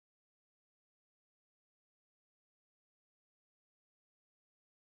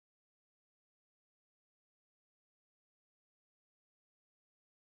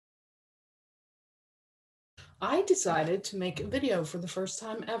I decided to make a video for the first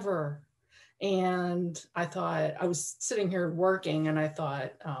time ever. And I thought, I was sitting here working and I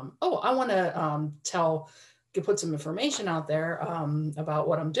thought, oh, I want to put some information out there about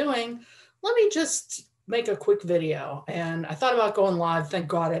what I'm doing. Let me just make a quick video. And I thought about going live. Thank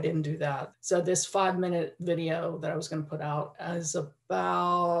God I didn't do that. So this 5-minute video that I was going to put out is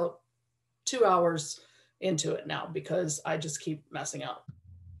about 2 hours into it now because I just keep messing up.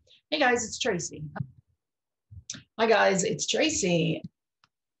 Hey guys, it's Tracy. Hi guys, it's Tracy.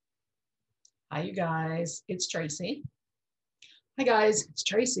 Hi you guys, it's Tracy. Hi guys, it's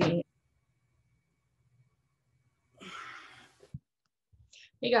Tracy.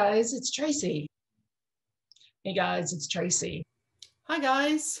 Hey guys, it's Tracy. Hey guys, it's Tracy. Hi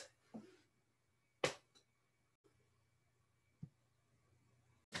guys.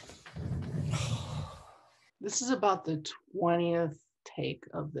 This is about the 20th take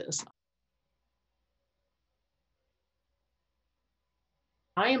of this.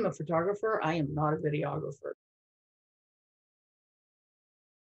 I am a photographer. I am not a videographer.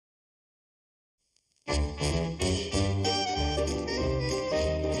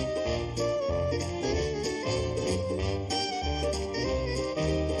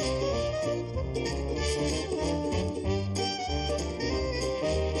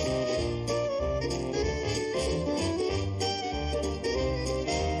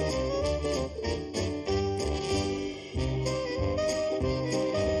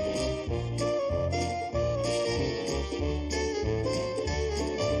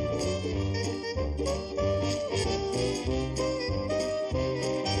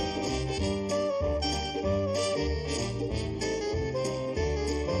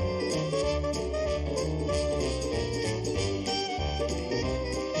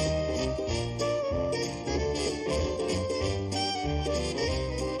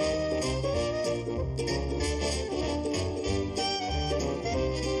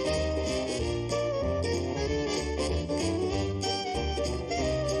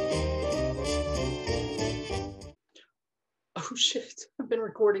 Oh shit, I've been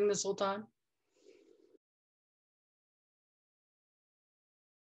recording this whole time.